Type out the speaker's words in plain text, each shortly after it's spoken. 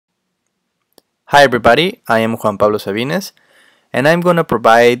Hi everybody, I am Juan Pablo Sabines and I'm going to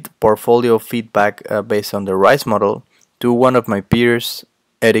provide portfolio feedback based on the RISE model to one of my peers,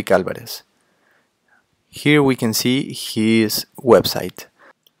 Eric Alvarez. Here we can see his website.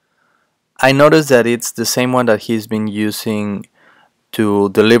 I noticed that it's the same one that he's been using to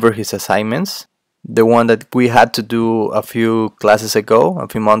deliver his assignments, the one that we had to do a few classes ago, a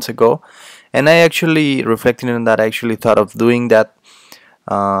few months ago, and I actually, reflecting on that, I actually thought of doing that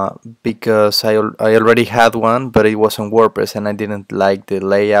because I already had one, but it was on WordPress and I didn't like the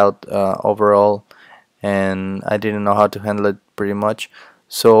layout overall, and I didn't know how to handle it pretty much,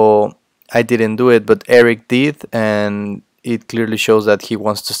 so I didn't do it. But Eric did, and it clearly shows that he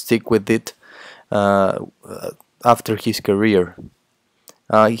wants to stick with it after his career.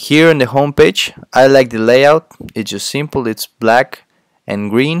 Here in the home page, I like the layout. It's just simple. It's black and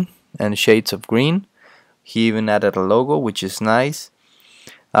green and shades of green. He even added a logo, which is nice.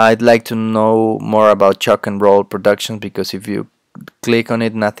 I'd like to know more about Chuck and Roll Productions, because if you click on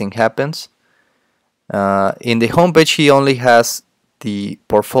it, nothing happens. In the homepage, he only has the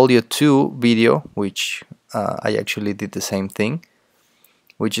Portfolio 2 video, which I actually did the same thing,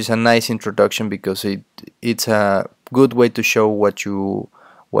 which is a nice introduction because it's a good way to show what you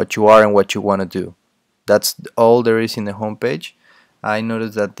are and what you want to do. That's all there is in the homepage. I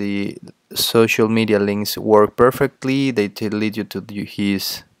noticed that the social media links work perfectly. They lead you to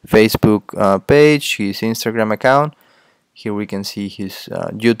his Facebook page, his Instagram account. Here we can see his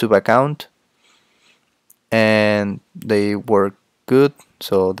YouTube account, and they work good,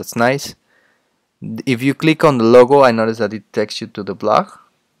 so that's nice. If you click on the logo, I noticed that it takes you to the blog,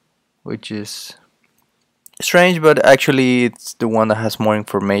 which is strange, but actually it's the one that has more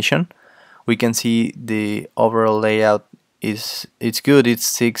information. We can see the overall layout it's good. It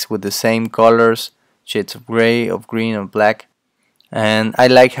sticks with the same colors, shades of gray, of green, and black. And I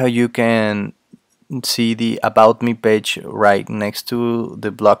like how you can see the About Me page right next to the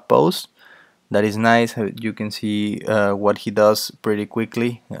blog post. That is nice. You can see what he does pretty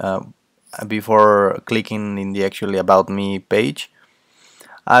quickly before clicking in the actually About Me page.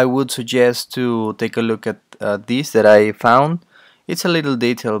 I would suggest to take a look at this that I found. It's a little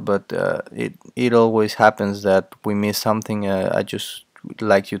detail, but it always happens that we miss something. I just would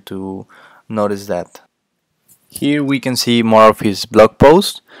like you to notice that. Here we can see more of his blog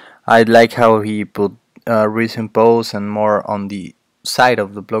posts. I like how he put recent posts and more on the side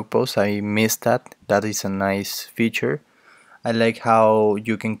of the blog post. I missed that. That is a nice feature. I like how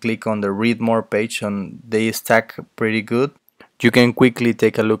you can click on the read more page and they stack pretty good. You can quickly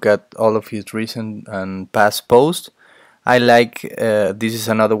take a look at all of his recent and past posts. I like, this is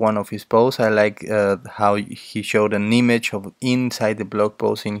another one of his posts. I like how he showed an image of inside the blog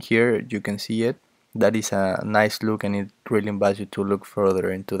post in here. You can see it. That is a nice look, and it really invites you to look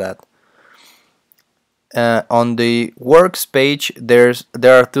further into that. On the works page, there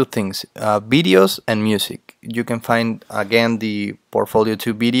are two things, videos and music. You can find again the Portfolio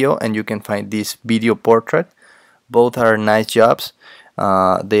 2 video, and you can find this video portrait. Both are nice jobs.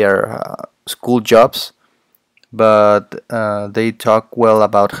 They are school jobs, but they talk well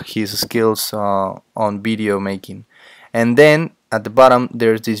about his skills on video making. And then at the bottom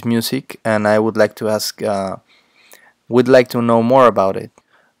there's this music, and I would like to ask, would like to know more about it.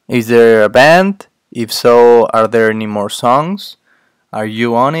 Is there a band? If so, are there any more songs? Are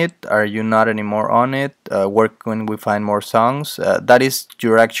you on it? Are you not anymore on it? Where can we find more songs? That is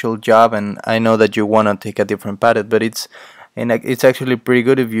your actual job, and I know that you want to take a different path, but it's actually pretty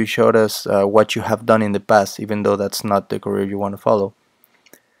good if you showed us what you have done in the past, even though that's not the career you want to follow.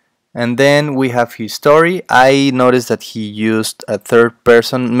 And then we have his story. I noticed that he used a third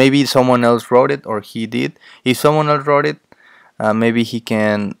person. Maybe someone else wrote it, or he did. If someone else wrote it, maybe he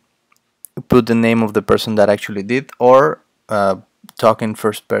can put the name of the person that actually did, or talk in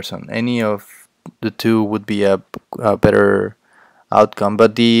first person. Any of the two would be a better outcome.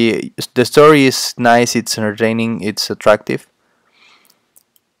 But the story is nice, it's entertaining, it's attractive.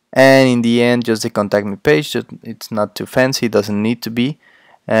 And in the end, just the contact me page. It's not too fancy, it doesn't need to be.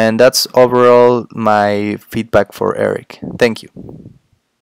 And that's overall my feedback for Eric. Thank you.